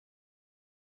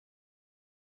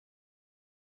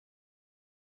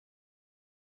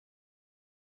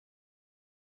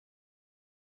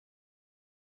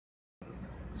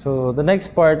So the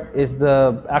next part is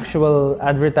the actual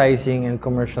advertising and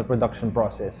commercial production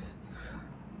process.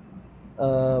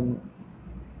 As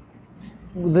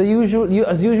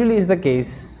usually is the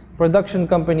case, production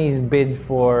companies bid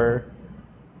for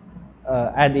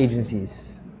ad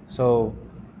agencies. So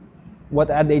what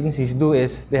ad agencies do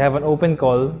is they have an open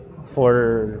call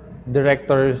for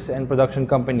directors and production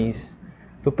companies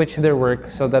to pitch their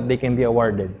work so that they can be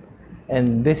awarded.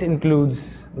 And this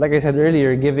includes, like I said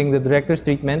earlier, giving the directors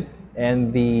treatment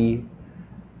and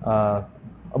a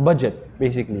budget,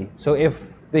 basically. So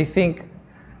if they think,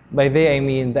 by they I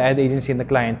mean the ad agency and the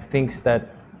client thinks that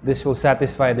this will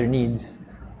satisfy their needs,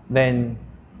 then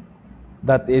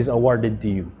that is awarded to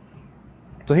you.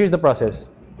 So here's the process.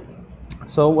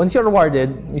 So once you're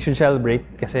awarded, you should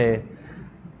celebrate kasi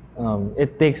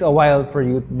it takes a while for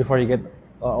you before you get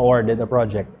awarded a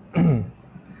project.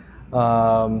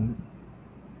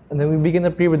 And then we begin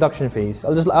the pre-production phase.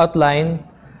 I'll just outline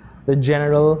the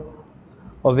general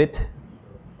of it.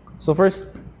 So first,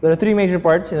 there are three major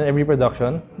parts in every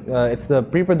production. It's the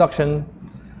pre-production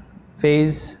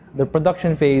phase, the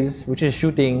production phase, which is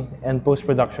shooting, and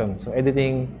post-production, so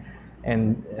editing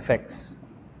and effects.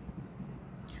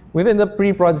 Within the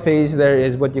pre-prod phase, there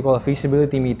is what you call a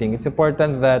feasibility meeting. It's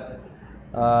important that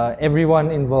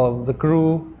everyone involved, the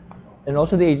crew, and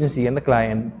also the agency and the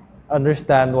client,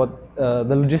 understand what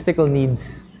the logistical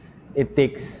needs it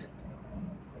takes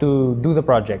to do the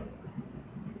project.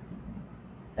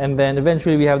 And then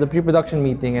eventually we have the pre-production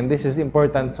meeting, and this is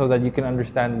important so that you can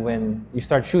understand when you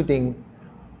start shooting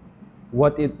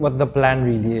what the plan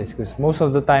really is, because most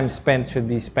of the time spent should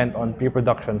be spent on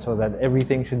pre-production so that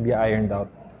everything should be ironed out.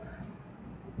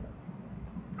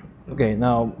 Okay,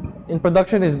 now in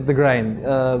production is the grind.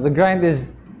 The grind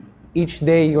is each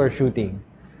day you are shooting.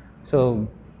 So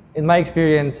in my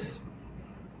experience,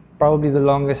 probably the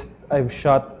longest I've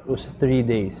shot was 3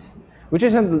 days, which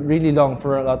isn't really long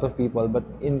for a lot of people, but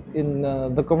in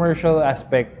the commercial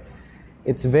aspect,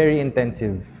 it's very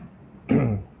intensive.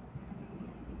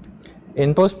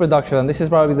 In post-production, this is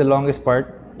probably the longest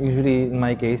part, usually in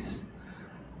my case.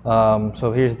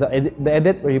 So here's the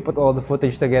edit where you put all the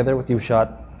footage together, what you've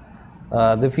shot.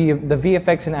 The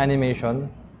VFX and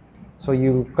animation, so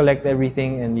you collect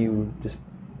everything and you just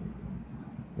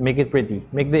make it pretty,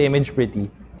 make the image pretty.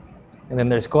 And then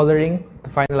there's coloring to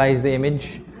finalize the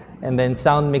image, and then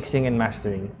sound mixing and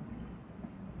mastering.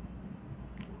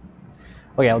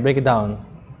 Okay, I'll break it down.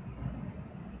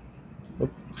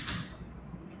 Oops.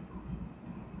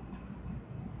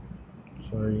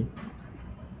 Sorry.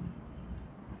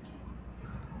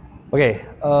 Okay,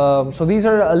 so these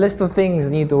are a list of things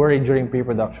you need to worry during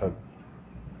pre-production.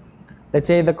 Let's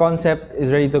say the concept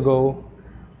is ready to go.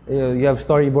 You have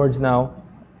storyboards now.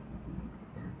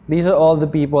 These are all the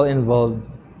people involved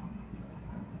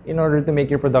in order to make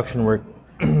your production work.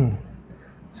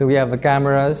 So we have the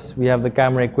cameras, we have the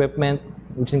camera equipment,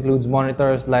 which includes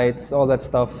monitors, lights, all that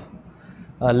stuff.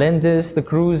 Lenses, the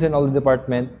crews and all the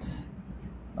departments.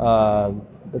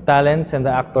 The talents and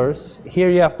the actors. Here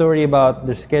you have to worry about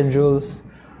their schedules,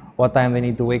 what time they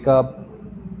need to wake up,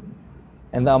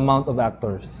 and the amount of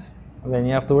actors. And then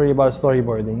you have to worry about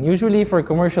storyboarding. Usually for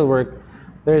commercial work,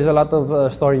 there is a lot of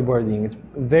storyboarding. It's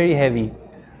very heavy.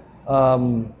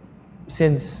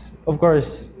 Since, of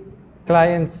course,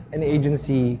 clients and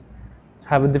agency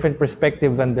have a different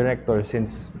perspective than directors,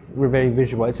 since we're very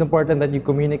visual. It's important that you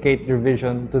communicate your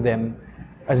vision to them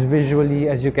as visually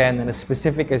as you can and as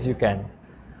specific as you can.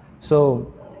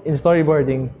 So in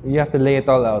storyboarding, you have to lay it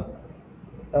all out.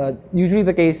 Usually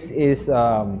the case is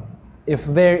if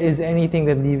there is anything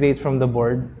that deviates from the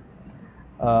board,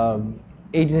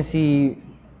 agency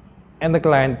and the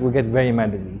client will get very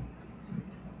mad at you.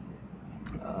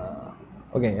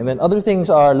 Okay, and then other things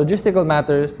are logistical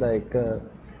matters, like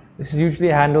this is usually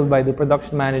handled by the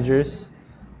production managers.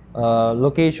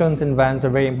 Locations and vans are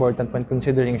very important when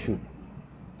considering a shoot,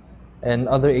 and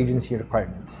other agency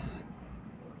requirements.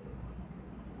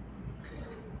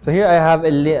 So here I have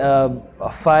a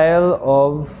file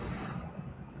of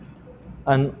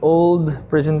an old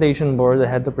presentation board I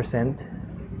had to present.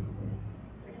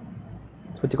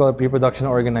 It's what you call a pre-production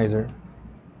organizer.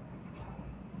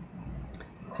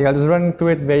 So I'll just run through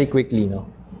it very quickly now.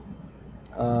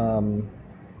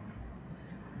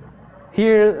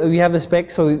 Here we have the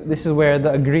spec, so this is where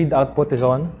the agreed output is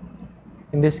on.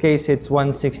 In this case, it's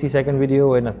one 60-second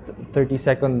video and a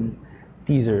 30-second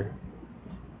teaser.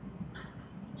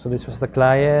 So this was the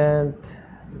client,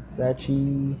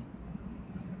 Sachi,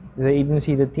 the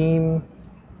agency, the team.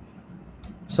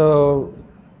 So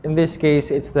in this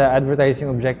case, it's the advertising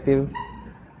objective.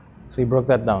 So we broke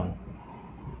that down.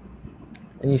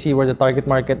 And you see where the target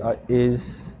market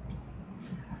is.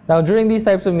 Now, during these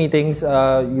types of meetings,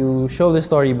 you show the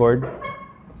storyboard.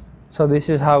 So this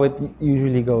is how it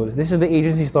usually goes. This is the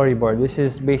agency storyboard. This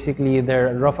is basically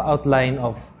their rough outline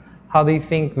of how they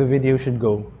think the video should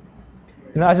go.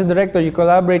 As a director, you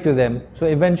collaborate with them. So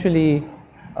eventually,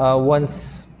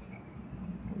 once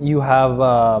you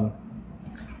have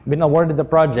been awarded the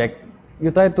project, you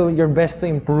try your best to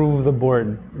improve the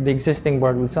board, the existing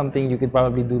board, with something you could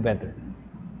probably do better.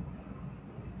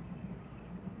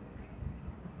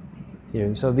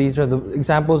 Here, so these are the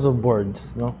examples of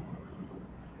boards, no?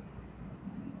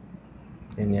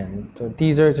 Ganyan. So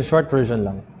teaser, it's a short version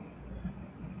lang.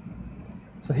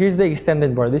 So here's the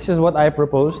extended board. This is what I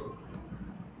proposed.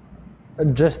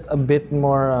 Just a bit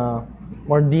more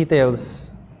details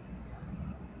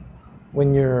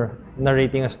when you're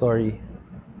narrating a story.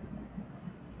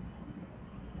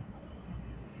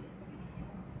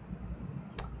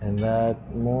 And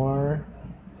that more.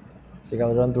 So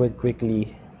I'll run through it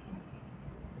quickly.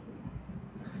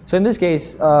 So in this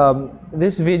case,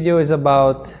 this video is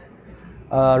about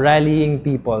rallying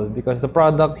people, because the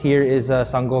product here is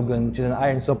sangobion, which is an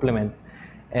iron supplement.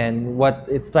 And what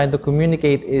it's trying to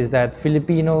communicate is that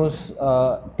Filipinos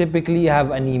typically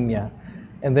have anemia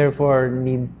and therefore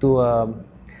need to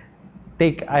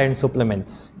take iron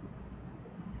supplements.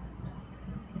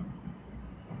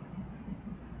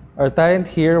 Our talent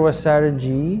here was Sarah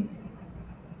G.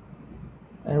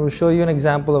 And we'll show you an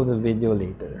example of the video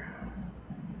later.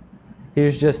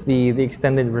 Here's just the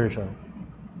extended version.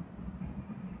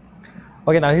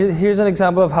 Okay, now here's an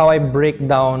example of how I break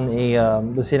down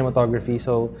the cinematography.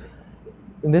 So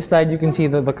in this slide, you can see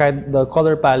the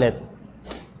color palette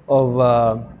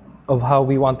of how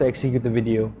we want to execute the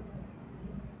video.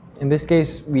 In this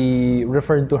case, we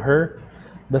referred to Her,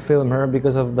 the film Her,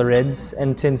 because of the reds,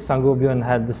 and since Sangobion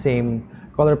had the same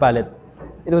color palette,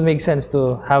 it would make sense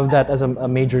to have that as a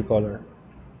major color.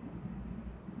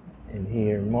 And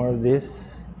here, more of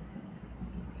this.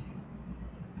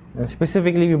 And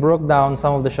specifically, we broke down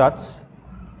some of the shots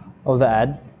of the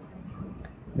ad.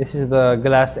 This is the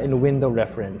glass and window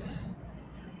reference.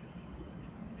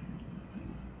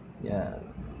 Yeah.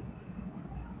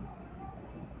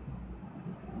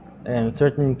 And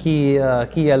certain key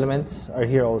elements are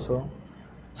here also,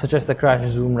 such as the crash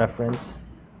zoom reference,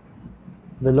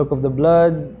 the look of the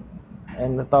blood,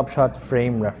 and the top shot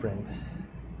frame reference.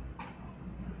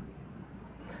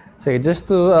 So just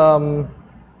to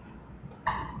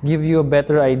give you a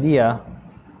better idea,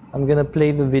 I'm gonna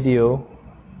play the video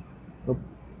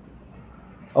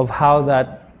of how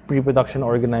that pre-production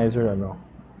organizer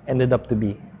ended up to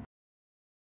be.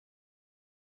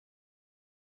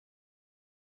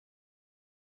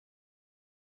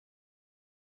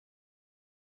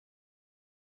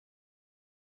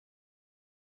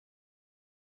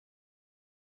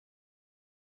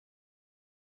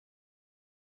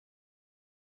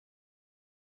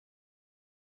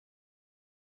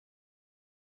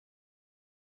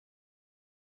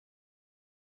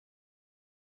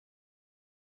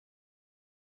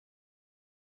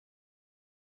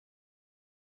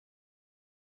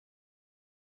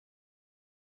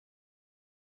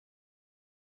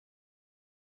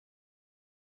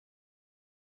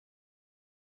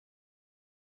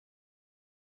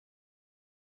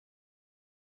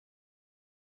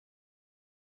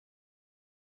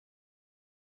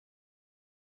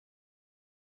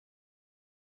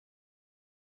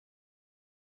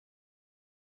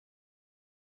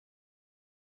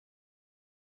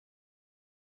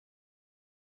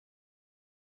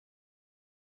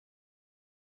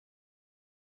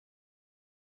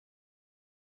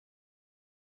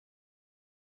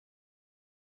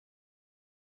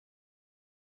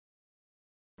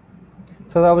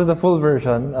 So that was the full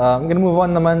version. I'm gonna move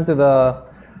on naman to the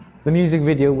music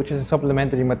video, which is a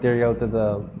supplementary material to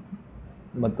the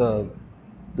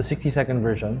 60-second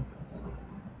version.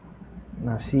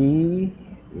 Now see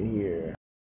here.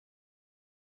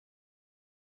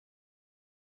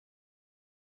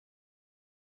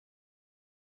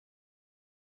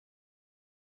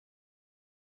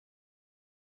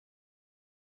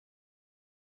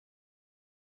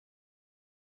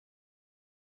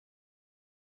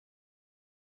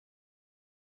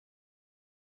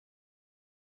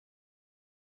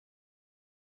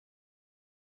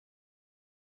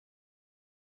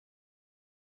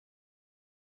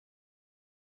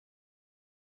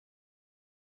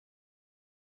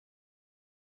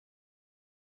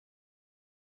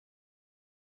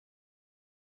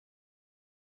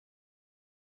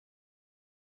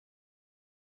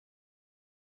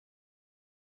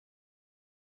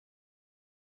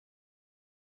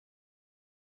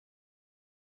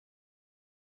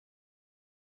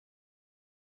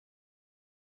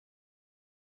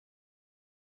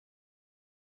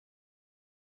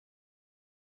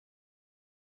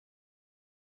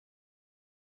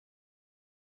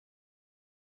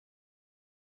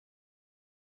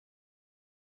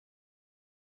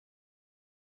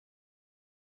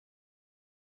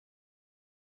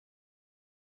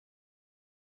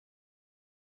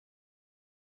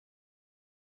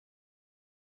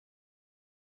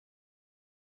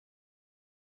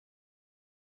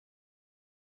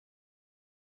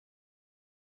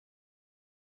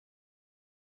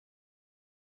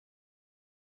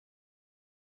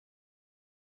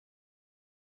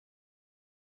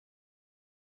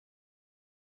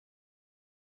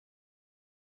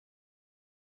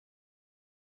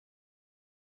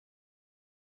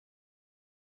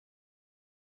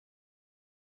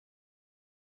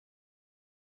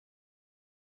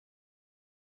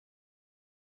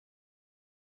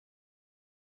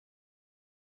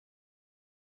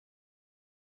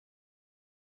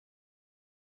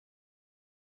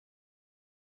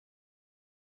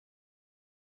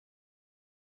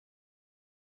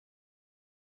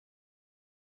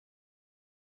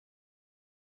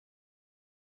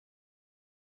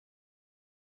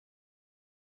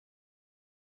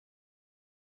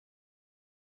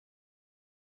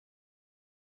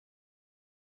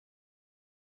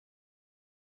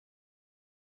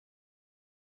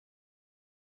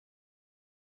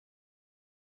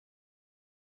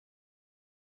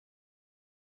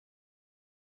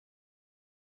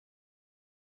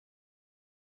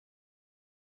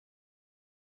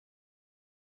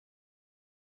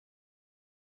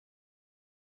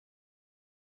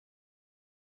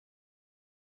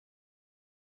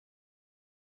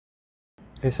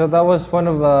 Okay, so that was one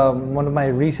of my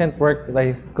recent work that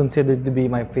I've considered to be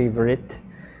my favorite.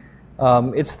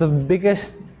 It's the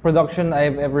biggest production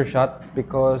I've ever shot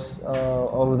because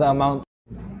of the amount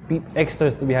of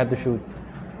extras that we had to shoot.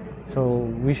 So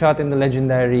we shot in the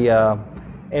legendary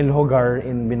El Hogar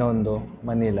in Binondo,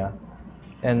 Manila.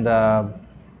 And I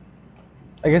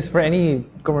guess for any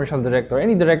commercial director,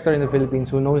 any director in the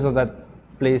Philippines who knows of that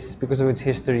place because of its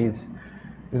histories,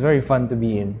 it's very fun to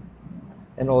be in.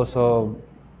 And also,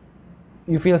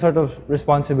 you feel sort of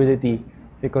responsibility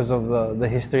because of the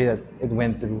history that it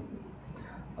went through.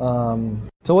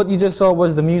 So what you just saw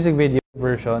was the music video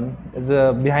version. It's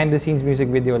a behind-the-scenes music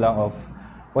video lang of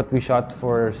what we shot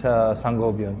for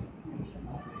Sangobion.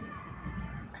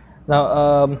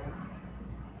 Now,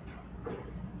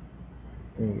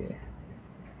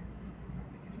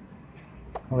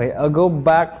 okay, I'll go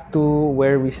back to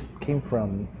where we came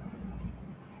from.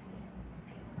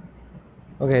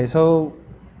 Okay, so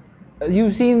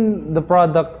you've seen the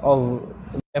product of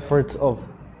the efforts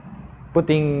of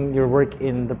putting your work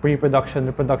in the pre-production,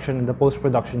 the production, and the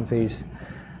post-production phase.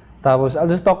 Tapos, I'll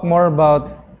just talk more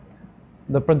about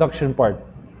the production part,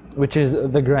 which is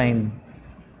the grind.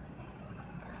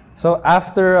 So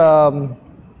after,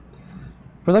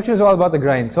 production is all about the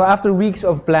grind. So after weeks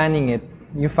of planning it,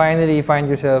 you finally find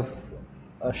yourself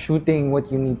shooting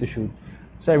what you need to shoot.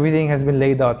 So everything has been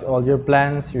laid out, all your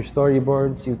plans, your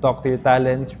storyboards, you talk to your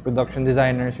talents, your production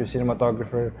designers, your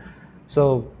cinematographer.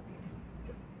 So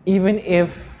even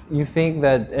if you think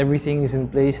that everything is in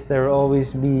place, there will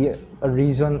always be a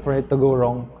reason for it to go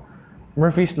wrong.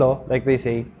 Murphy's Law, like they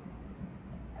say.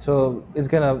 So it's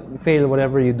gonna fail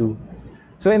whatever you do.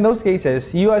 So in those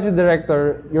cases, you as a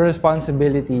director, your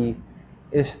responsibility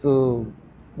is to,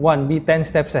 one, be 10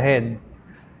 steps ahead,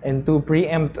 and to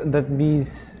preempt that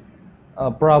these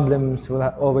problems will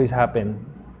always happen.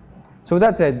 So with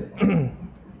that said,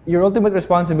 your ultimate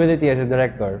responsibility as a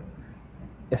director,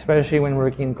 especially when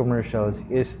working in commercials,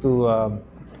 is to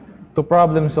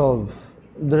problem solve.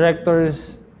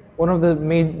 Directors, one of the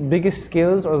biggest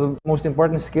skills or the most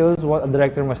important skills what a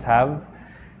director must have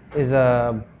is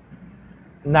a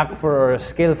knack for or a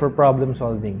skill for problem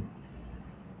solving.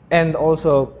 And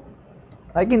also,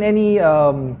 like in any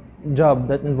job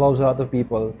that involves a lot of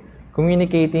people,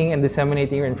 communicating and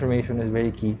disseminating your information is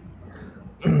very key.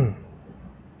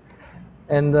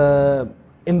 And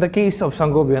in the case of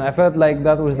Sangobion, I felt like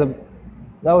that was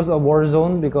a war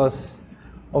zone because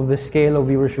of the scale of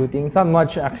we were shooting. It's not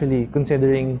much actually,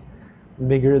 considering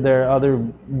there are other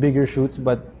bigger shoots,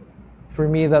 but for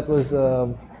me that was I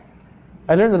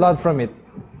learned a lot from it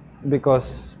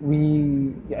because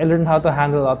I learned how to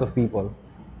handle a lot of people,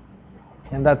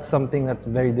 and that's something that's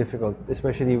very difficult,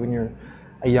 especially when you're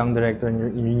a young director and you're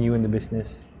new in the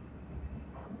business.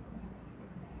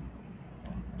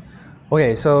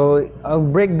 Okay, so I'll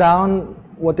break down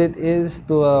what it is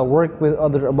to work with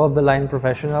other above-the-line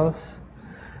professionals.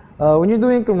 When you're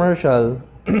doing commercial,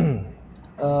 the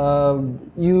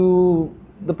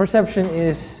perception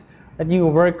is that you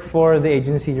work for the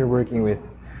agency you're working with.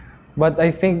 But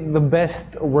I think the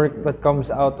best work that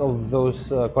comes out of those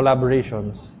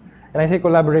collaborations, and I say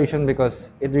collaboration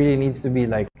because it really needs to be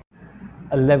like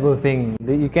a level thing.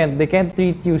 They can't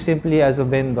treat you simply as a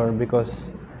vendor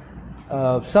because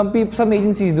some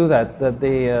agencies do that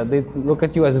they look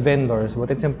at you as vendors. But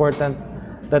it's important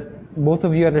that both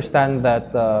of you understand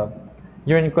that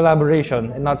you're in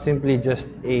collaboration and not simply just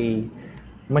a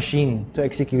machine to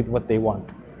execute what they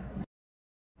want.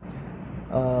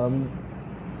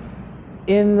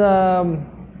 In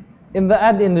the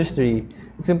ad industry,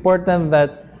 it's important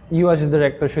that you as a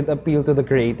director should appeal to the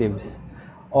creatives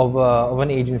of an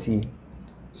agency.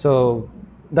 So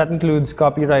that includes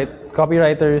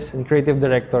copywriters and creative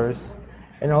directors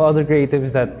and all other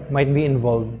creatives that might be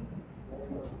involved.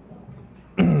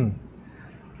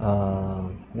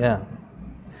 Yeah.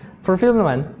 For film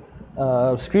naman,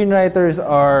 screenwriters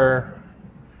are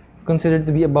considered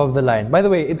to be above the line. By the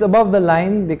way, it's above the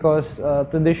line because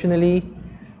traditionally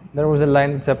there was a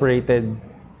line that separated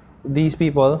these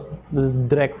people, the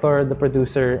director, the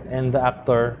producer, and the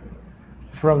actor,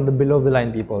 from the below the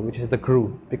line people, which is the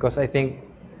crew. Because I think,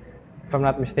 if I'm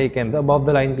not mistaken, the above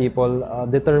the line people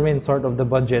determine sort of the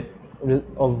budget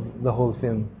of the whole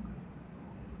film.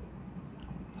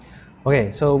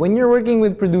 Okay, so when you're working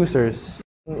with producers,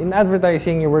 in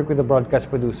advertising you work with a broadcast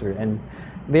producer, and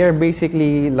they're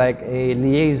basically like a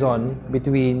liaison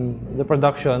between the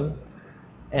production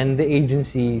and the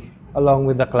agency along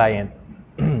with the client.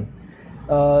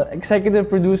 Executive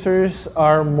producers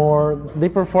they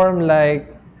perform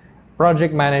like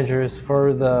project managers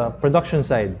for the production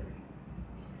side.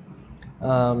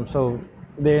 So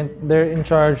they're in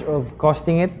charge of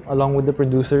costing it along with the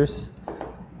producers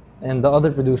and the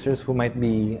other producers who might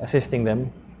be assisting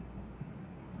them.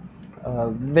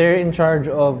 They're in charge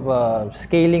of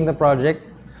scaling the project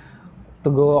to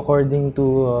go according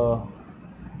to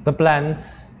the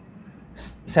plans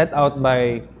set out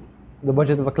by the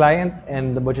budget of a client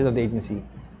and the budget of the agency,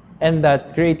 and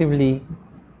that creatively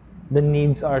the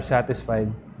needs are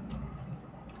satisfied.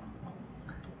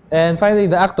 And finally,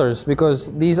 the actors,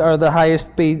 because these are the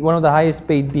highest paid, one of the highest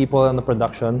paid people in the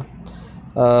production,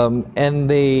 and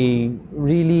they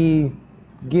really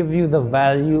give you the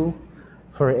value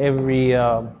for every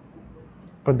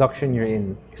production you're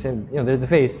in. Because, they're the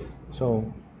face,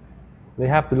 so they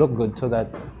have to look good so that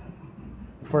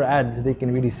for ads they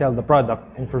can really sell the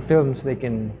product, and for films they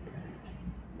can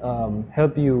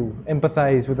help you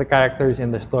empathize with the characters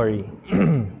in the story.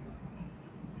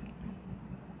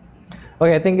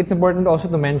 Okay, I think it's important also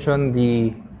to mention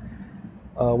the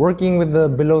working with the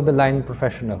below-the-line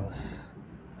professionals.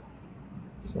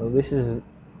 So this is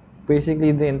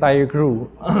basically the entire crew.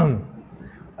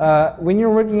 When you're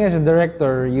working as a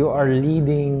director, you are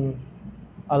leading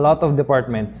a lot of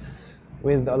departments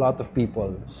with a lot of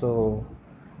people. So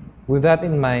with that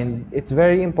in mind, it's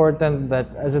very important that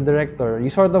as a director, you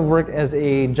sort of work as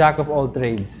a jack of all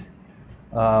trades.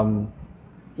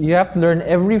 You have to learn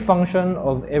every function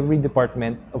of every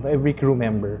department, of every crew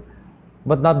member,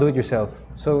 but not do it yourself.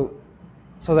 So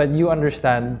that you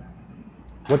understand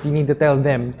what you need to tell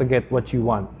them to get what you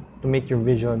want, to make your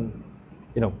vision,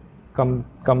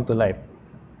 come to life.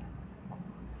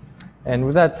 And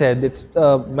with that said, it's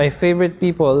my favorite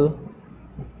people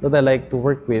that I like to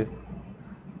work with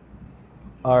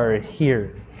are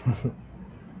here,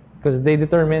 because they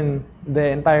determine the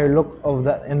entire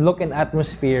look and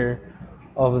atmosphere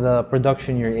of the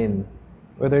production you're in,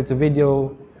 whether it's a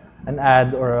video, an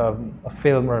ad, or a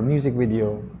film or a music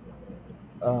video.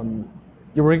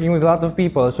 You're working with a lot of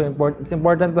people, so it's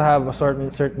important to have a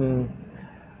certain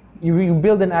you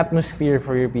build an atmosphere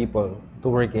for your people to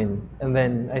work in, and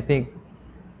then I think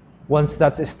once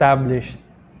that's established,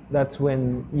 that's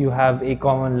when you have a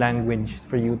common language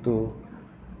for you to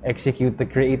execute the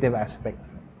creative aspect.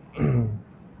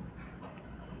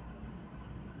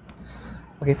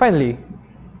 Okay, finally,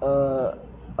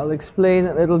 I'll explain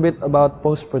a little bit about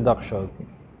post-production.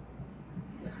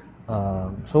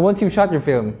 So once you've shot your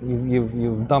film,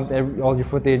 you've dumped all your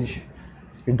footage,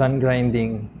 you're done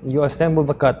grinding, you assemble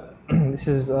the cut. This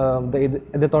is the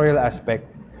editorial aspect.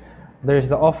 There's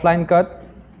the offline cut,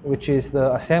 which is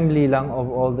the assembly lang of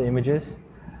all the images,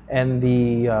 and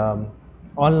the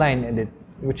online edit,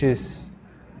 which is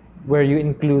where you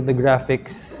include the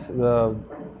graphics, the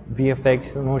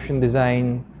VFX, the motion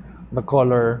design, the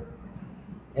color.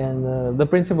 And the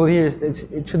principle here is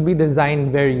it should be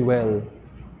designed very well.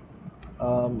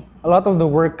 A lot of the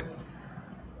work,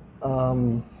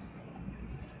 all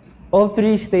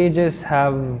three stages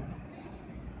have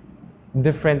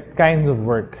different kinds of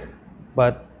work,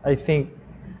 but I think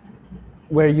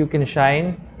where you can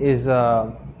shine is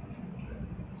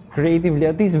creatively,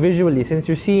 at least visually, since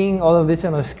you're seeing all of this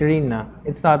on a screen now.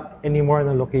 It's not anymore on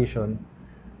a location.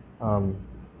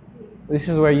 This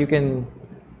is where you can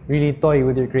really toy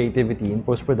with your creativity in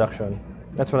post-production.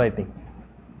 That's what I think.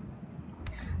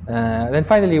 Then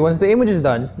finally, once the image is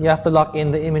done, you have to lock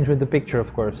in the image with the picture,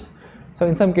 of course. So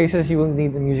in some cases, you will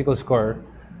need a musical score.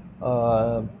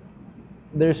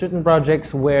 There are certain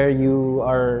projects where you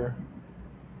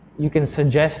can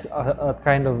suggest a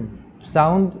kind of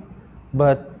sound,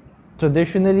 but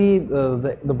traditionally,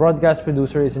 the broadcast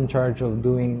producer is in charge of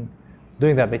doing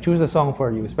that. They choose the song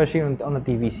for you, especially on a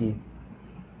TVC.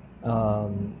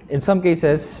 In some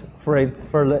cases, for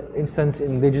instance,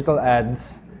 in digital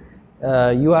ads,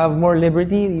 you have more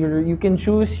liberty. You can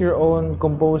choose your own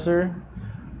composer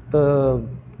to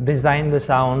design the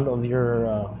sound of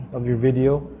your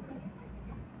video.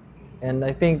 And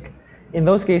I think in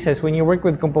those cases, when you work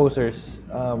with composers,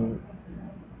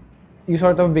 you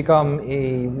sort of become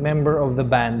a member of the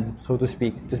band, so to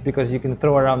speak, just because you can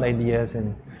throw around ideas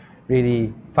and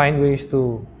really find ways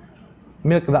to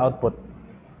milk the output.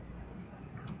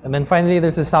 And then finally,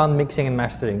 there's the sound mixing and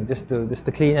mastering, just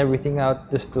to clean everything out,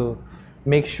 just to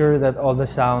make sure that all the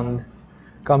sound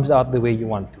comes out the way you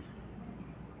want to.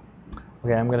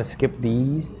 Okay, I'm gonna skip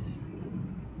these.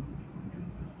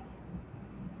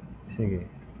 Sige.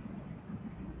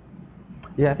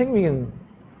 Yeah, I think we can.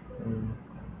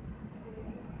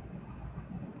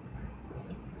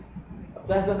 A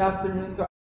pleasant afternoon to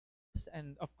us,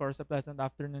 and of course, a pleasant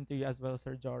afternoon to you as well,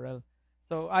 Sir Jorel.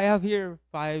 So I have here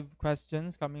 5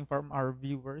 questions coming from our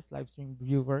viewers, live stream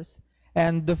viewers.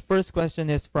 And the first question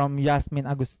is from Yasmin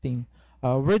Agustin.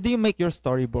 Where do you make your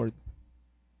storyboard?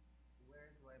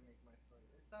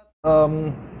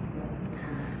 Um,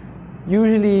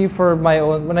 Usually for my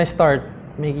own, when I start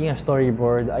making a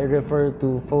storyboard, I refer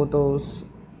to photos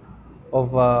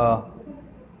of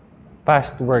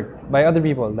past work by other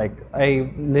people. Like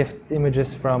I lift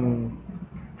images from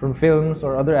films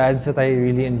or other ads that I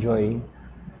really enjoy,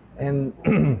 and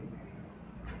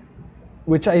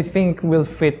which I think will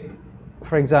fit,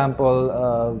 for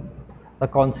example, the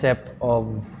concept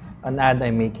of an ad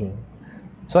I'm making.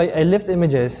 So I lift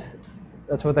images.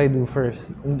 That's what I do first.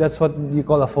 And that's what you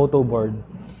call a photo board.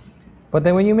 But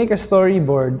then when you make a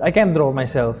storyboard, I can't draw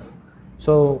myself.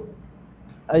 So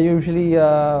I usually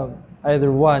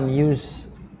either one use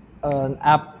an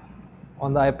app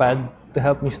on the iPad to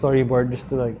help me storyboard, just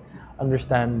to like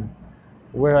understand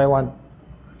where I want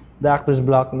the actor's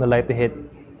block and the light to hit.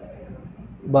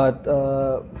 But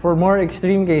for more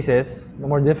extreme cases, the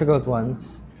more difficult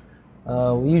ones,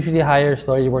 we usually hire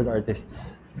storyboard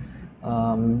artists.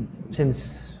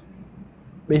 Since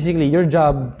basically your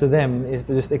job to them is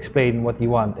to just explain what you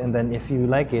want, and then if you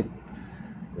like it,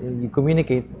 you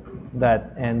communicate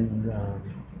that, and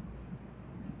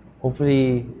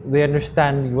hopefully they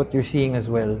understand what you're seeing as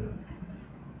well.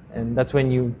 And that's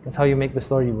how you make the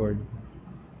storyboard.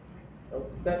 So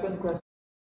second question,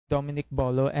 Dominic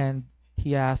Bolo, and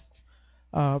he asks,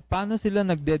 paano sila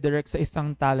nagde-direct sa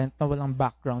isang talent na walang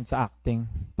background sa acting?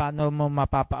 Paano mo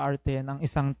mapapa-arte ang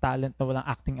isang talent na walang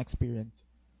acting experience?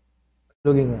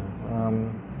 Looking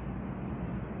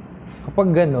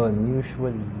kapag ganon,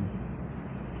 usually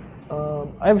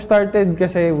I've started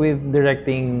kasi with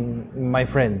directing my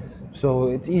friends. So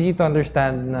it's easy to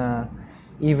understand na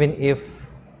even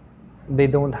if they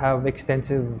don't have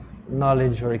extensive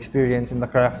knowledge or experience in the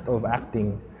craft of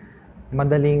acting,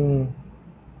 madaling,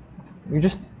 you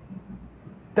just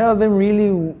tell them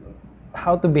really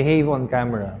how to behave on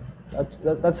camera.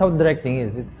 That's how directing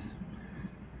is. It's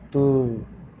to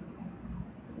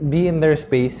be in their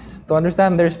space, to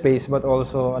understand their space, but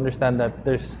also understand that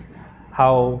there's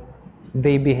how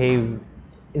they behave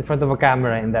in front of a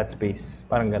camera in that space.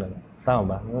 Parang ganun.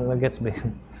 Tama ba? Nag-gets ba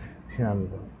yung sinabi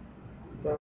ko?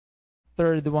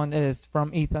 Third one is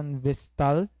from Ethan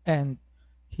Vistal, and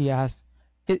he asks,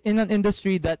 in an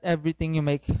industry that everything you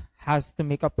make has to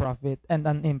make a profit and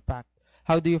an impact,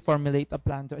 how do you formulate a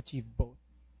plan to achieve both?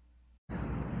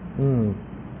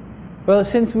 Well,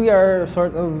 since we are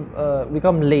sort of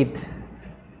become late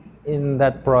in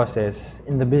that process,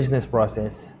 in the business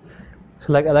process,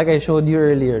 so like I showed you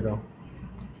earlier, no?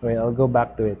 Wait, I'll go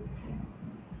back to it.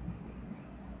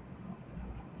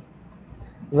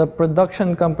 The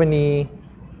production company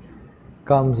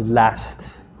comes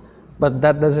last, but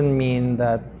that doesn't mean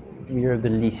that we're the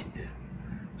least.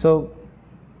 So,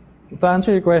 to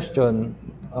answer your question,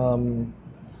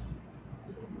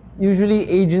 usually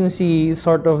agency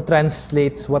sort of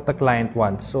translates what the client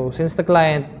wants. So since the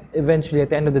client eventually at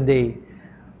the end of the day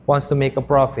wants to make a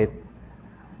profit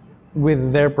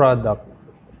with their product,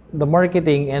 the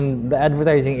marketing and the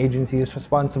advertising agency is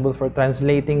responsible for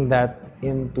translating that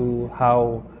into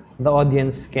how the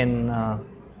audience can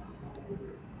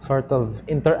sort of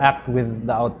interact with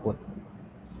the output.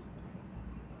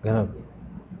 Ganun.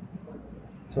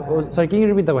 So, sorry, can you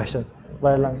repeat the question?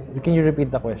 Can you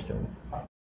repeat the question?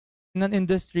 In an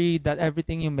industry that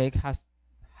everything you make has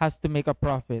to make a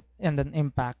profit and an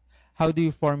impact, how do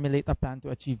you formulate a plan to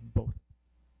achieve both?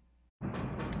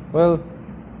 Well,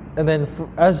 and then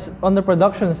as on the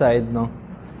production side, no,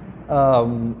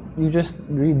 you just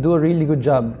do a really good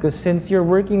job, because since you're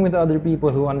working with other people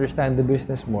who understand the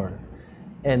business more,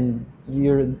 and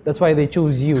that's why they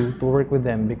choose you to work with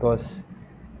them, because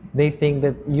they think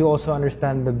that you also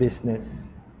understand the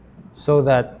business, so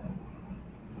that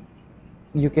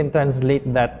you can translate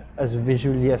that as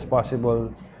visually as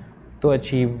possible to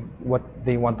achieve what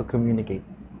they want to communicate.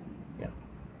 Yeah.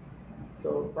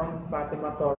 So from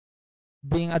Fatima Torres,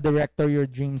 being a director your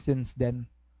dream since then?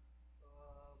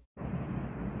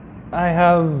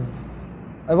 I've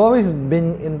always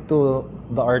been into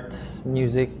the arts,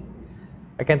 music.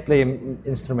 I can't play an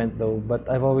instrument though, but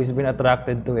I've always been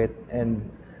attracted to it, and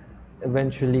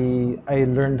eventually I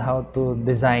learned how to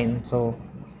design. So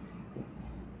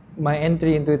my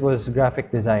entry into it was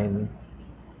graphic design,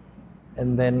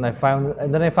 and then I found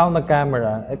the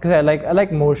camera, because I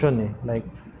like motion. Like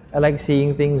I like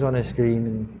seeing things on a screen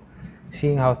and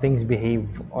seeing how things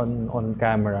behave on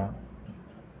camera.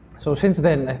 So since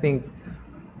then,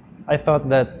 I thought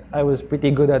that I was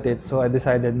pretty good at it. So I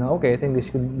decided, no, okay, I think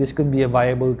this could be a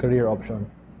viable career option.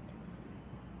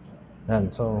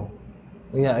 And so,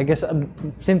 yeah, I guess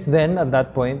since then, at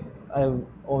that point, I've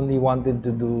only wanted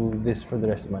to do this for the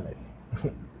rest of my life.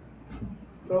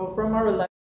 So from our live,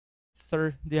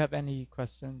 sir, do you have any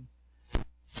questions?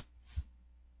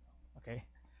 Okay.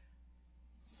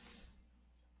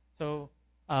 So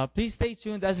please stay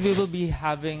tuned as we will be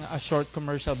having a short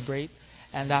commercial break.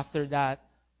 And after that,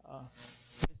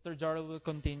 Mr. Jorel will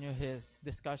continue his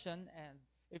discussion. And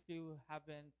if you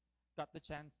haven't got the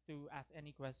chance to ask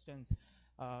any questions,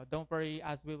 don't worry,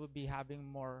 as we will be having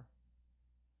more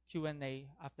Q&A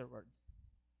afterwards.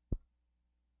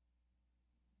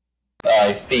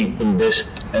 I think the best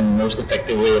and most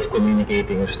effective way of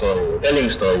communicating a story, telling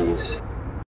stories.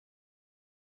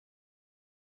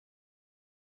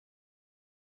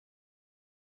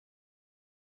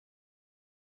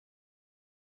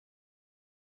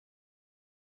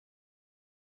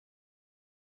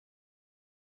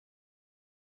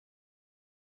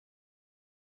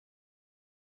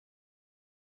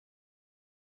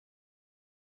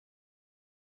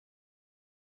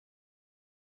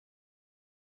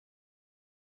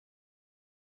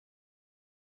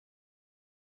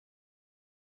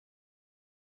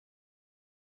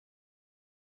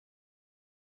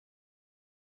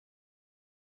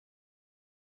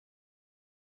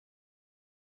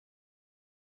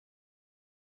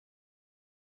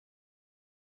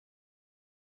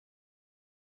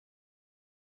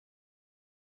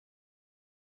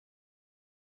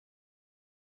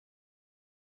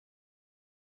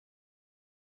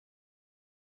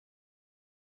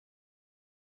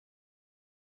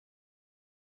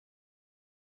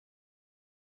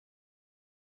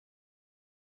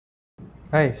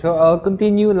 Hi, so I'll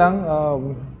continue lang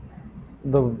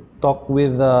the talk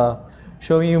with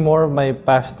showing you more of my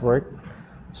past work.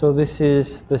 So this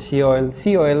is the sea oil.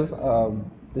 Sea oil.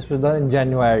 This was done in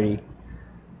January.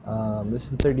 This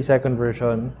is the 30-second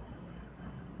version,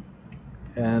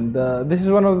 and this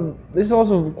is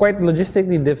also quite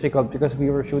logistically difficult because we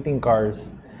were shooting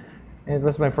cars, and it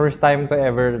was my first time to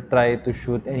ever try to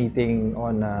shoot anything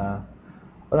on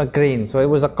a crane. So it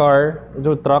was a car, it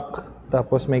was a truck,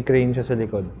 tapos may crane siya sa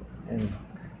likod. And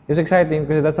it was exciting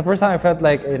because that's the first time I felt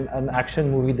like an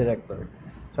action movie director.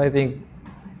 So I think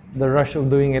the rush of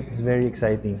doing it is very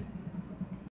exciting.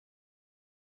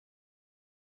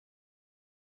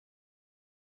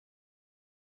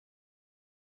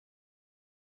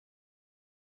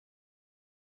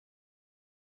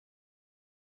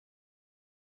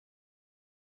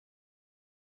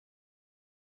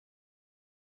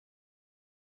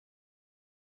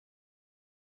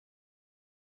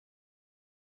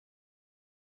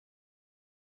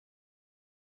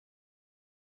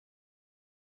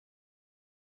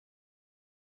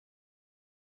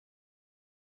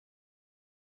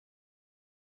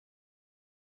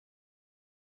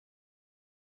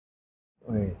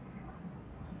 Okay.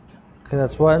 Okay,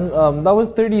 that's one. That was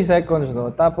 30 seconds,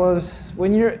 no? Tapos,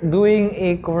 when you're doing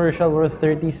a commercial worth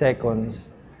 30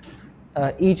 seconds,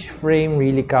 each frame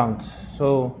really counts.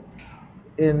 So,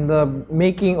 in the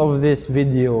making of this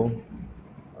video,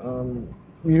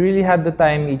 we really had the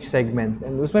time each segment,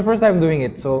 and it was my first time doing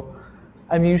it. So,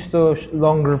 I'm used to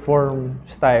longer form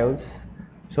styles,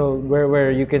 so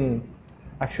where you can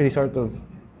actually sort of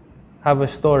have a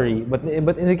story. But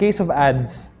in the case of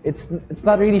ads, it's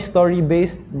not really story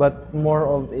based, but more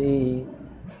of a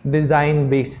design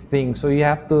based thing. So you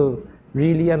have to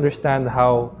really understand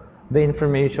how the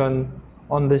information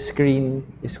on the screen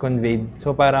is conveyed.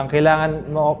 So parang kailangan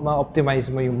ma-optimize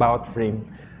mo yung bawat frame.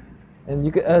 And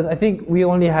I think we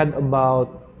only had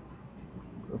about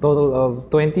a total of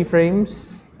 20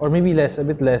 frames, or maybe less, a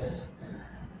bit less,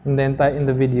 and then in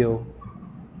the video.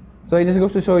 So it just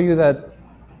goes to show you that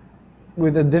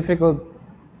with a difficult,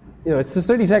 it's just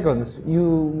 30 seconds.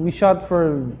 We shot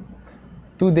for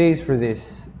 2 days for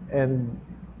this, and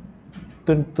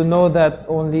to know that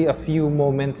only a few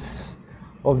moments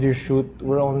of your shoot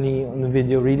were only on the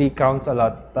video really counts a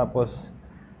lot. Tapos,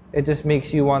 it just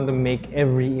makes you want to make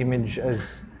every image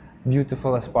as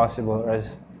beautiful as possible, or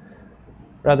as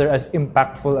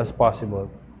impactful as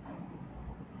possible.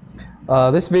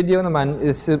 This video naman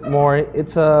is more.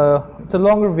 It's a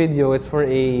longer video. It's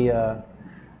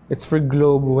for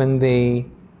Globe when they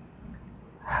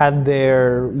had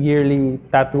their yearly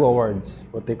tattoo awards,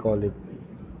 what they call it.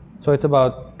 So it's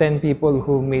about 10 people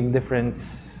who made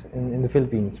difference in the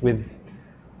Philippines with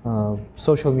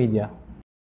social media.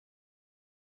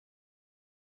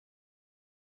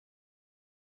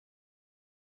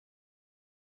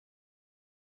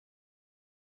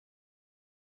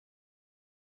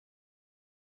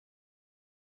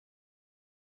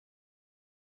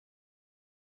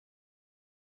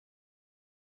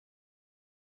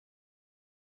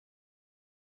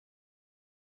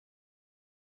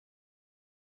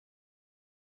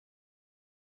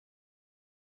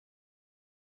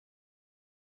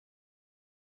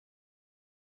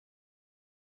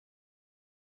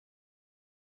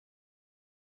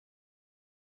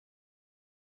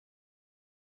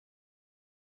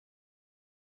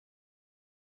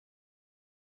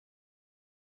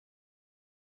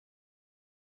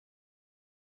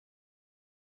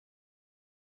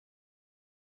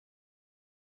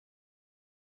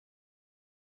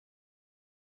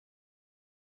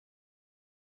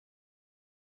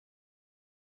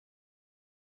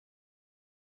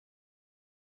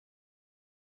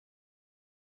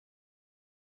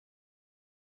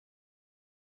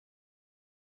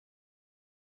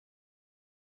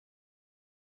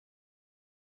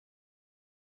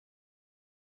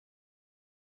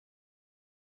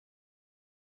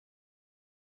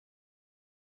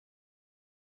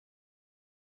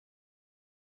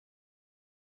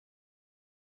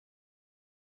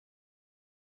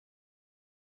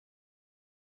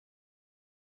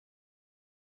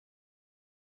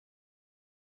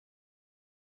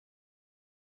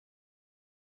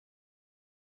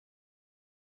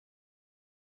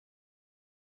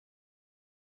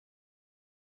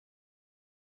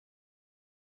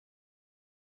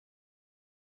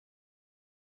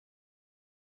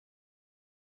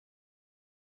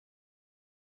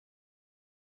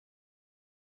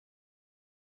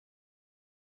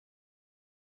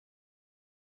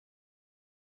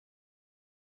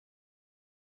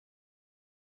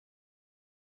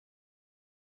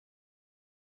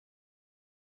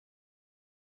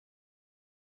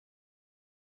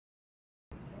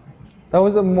 That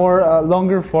was a more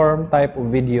longer form type of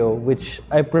video, which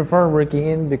I prefer working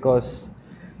in because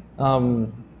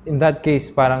in that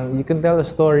case, parang you can tell a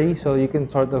story, so you can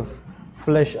sort of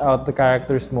flesh out the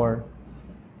characters more.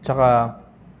 Tsaka,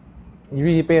 you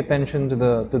really pay attention to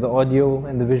the audio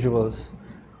and the visuals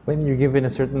when you're given a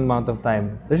certain amount of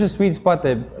time. There's a sweet spot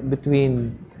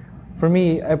between. For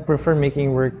me, I prefer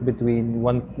making work between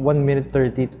 1 minute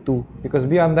 30 to 2, because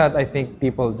beyond that, I think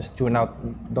people just tune out,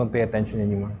 don't pay attention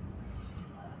anymore.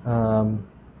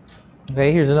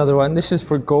 Okay, here's another one. This is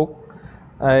for Coke.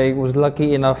 I was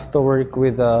lucky enough to work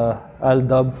with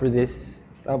Aldub for this.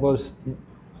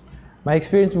 My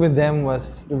experience with them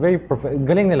was very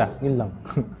galing nila, yun lang.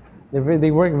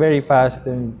 They work very fast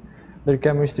and their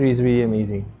chemistry is really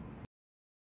amazing.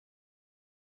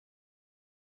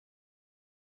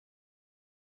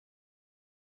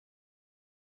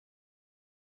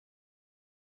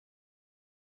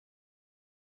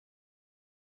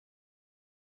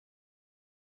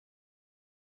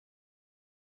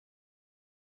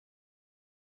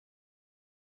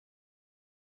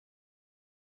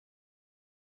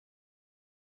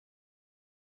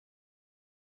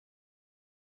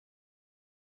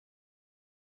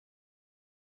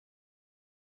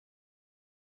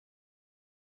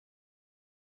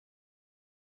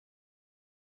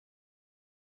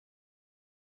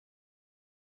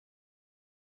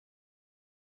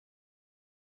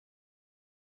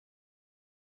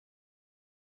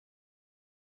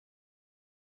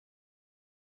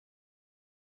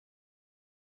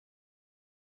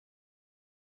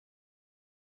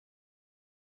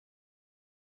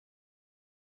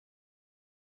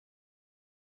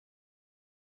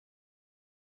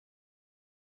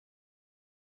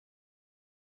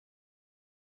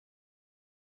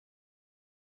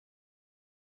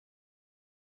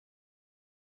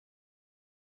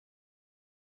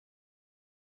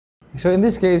 So in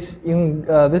this case,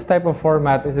 this type of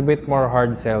format is a bit more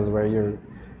hard sell, where you're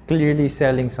clearly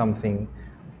selling something.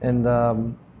 And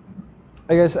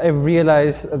I guess I've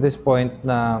realized at this point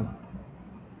na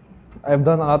I've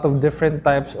done a lot of different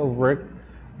types of work,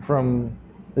 from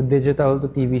the digital to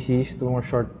TVCs to more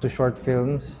short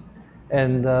films.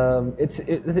 And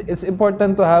it's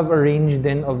important to have a range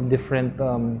then of different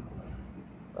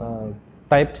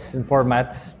types and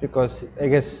formats, because I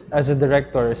guess as a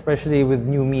director, especially with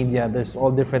new media, there's all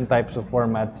different types of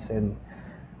formats and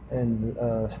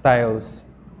styles.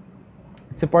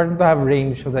 It's important to have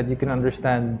range so that you can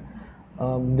understand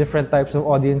different types of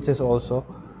audiences also,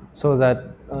 so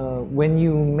that when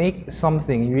you make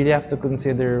something, you really have to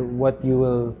consider what you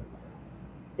will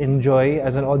enjoy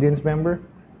as an audience member.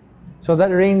 So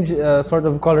that range sort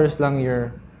of colors lang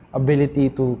your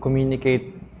ability to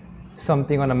communicate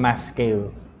something on a mass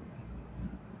scale.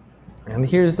 And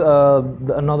here's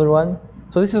another one.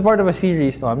 So this is part of a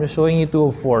series. No? I'm just showing you 2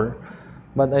 of 4.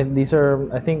 But these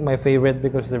are, I think, my favorite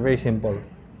because they're very simple.